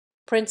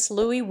Prince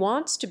Louis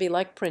wants to be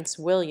like Prince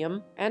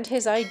William, and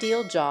his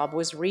ideal job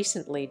was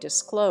recently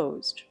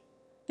disclosed.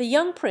 The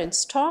young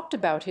prince talked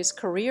about his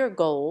career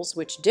goals,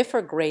 which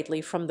differ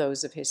greatly from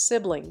those of his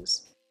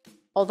siblings.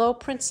 Although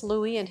Prince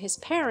Louis and his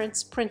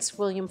parents, Prince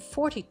William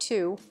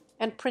 42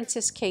 and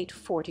Princess Kate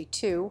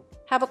 42,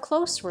 have a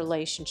close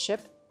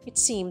relationship, it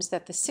seems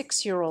that the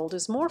 6-year-old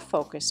is more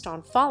focused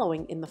on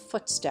following in the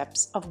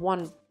footsteps of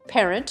one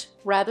parent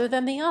rather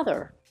than the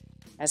other.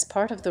 As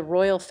part of the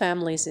royal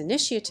family's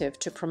initiative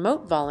to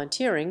promote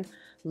volunteering,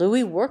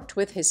 Louis worked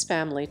with his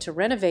family to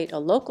renovate a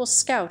local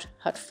scout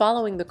hut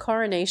following the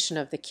coronation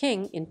of the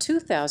king in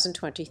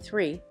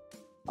 2023.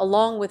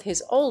 Along with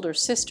his older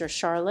sister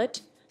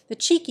Charlotte, the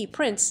cheeky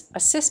prince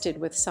assisted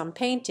with some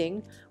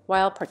painting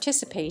while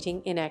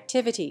participating in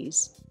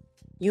activities.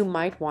 "You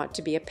might want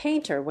to be a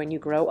painter when you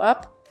grow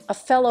up," a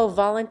fellow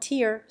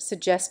volunteer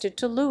suggested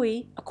to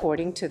Louis,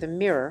 according to the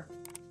Mirror.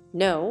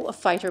 "No, a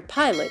fighter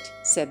pilot,"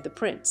 said the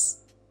prince.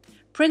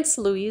 Prince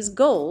Louis's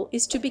goal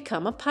is to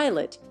become a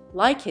pilot,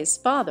 like his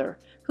father,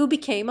 who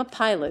became a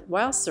pilot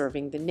while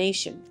serving the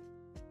nation.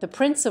 The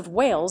Prince of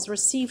Wales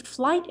received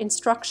flight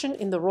instruction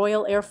in the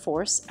Royal Air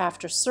Force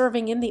after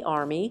serving in the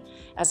army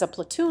as a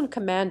platoon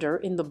commander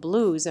in the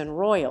Blues and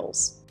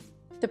Royals.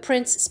 The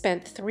prince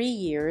spent 3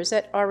 years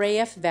at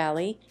RAF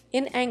Valley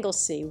in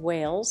Anglesey,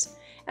 Wales,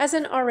 as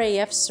an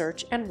RAF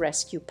search and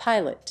rescue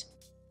pilot.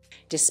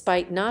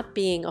 Despite not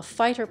being a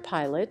fighter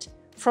pilot,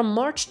 from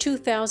March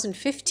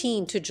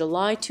 2015 to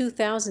July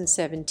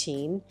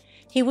 2017,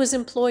 he was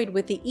employed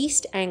with the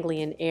East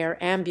Anglian Air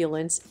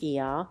Ambulance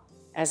 (EA)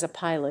 as a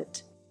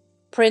pilot.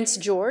 Prince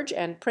George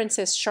and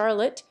Princess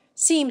Charlotte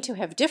seem to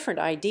have different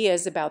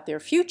ideas about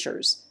their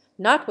futures,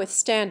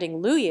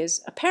 notwithstanding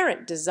Louis's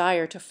apparent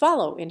desire to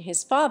follow in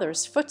his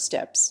father's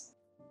footsteps.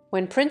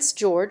 When Prince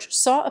George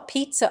saw a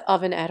pizza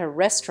oven at a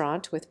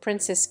restaurant with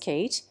Princess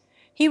Kate,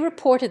 he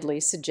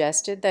reportedly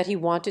suggested that he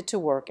wanted to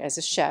work as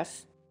a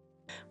chef.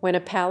 When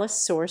a palace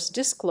source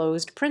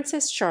disclosed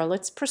Princess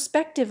Charlotte's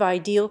prospective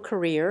ideal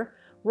career,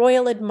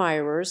 royal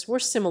admirers were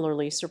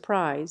similarly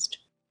surprised.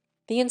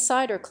 The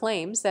insider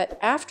claims that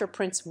after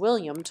Prince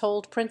William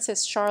told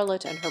Princess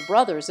Charlotte and her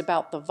brothers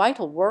about the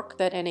vital work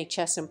that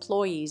NHS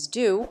employees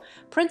do,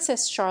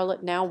 Princess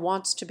Charlotte now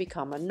wants to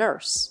become a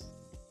nurse.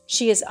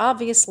 She is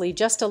obviously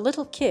just a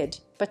little kid,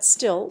 but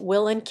still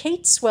Will and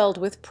Kate swelled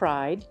with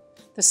pride,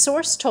 the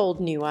source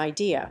told New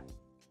Idea.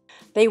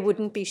 They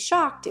wouldn't be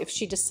shocked if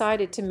she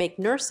decided to make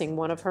nursing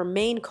one of her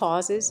main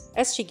causes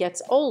as she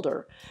gets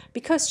older,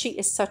 because she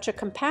is such a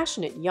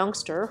compassionate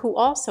youngster who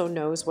also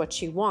knows what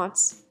she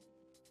wants.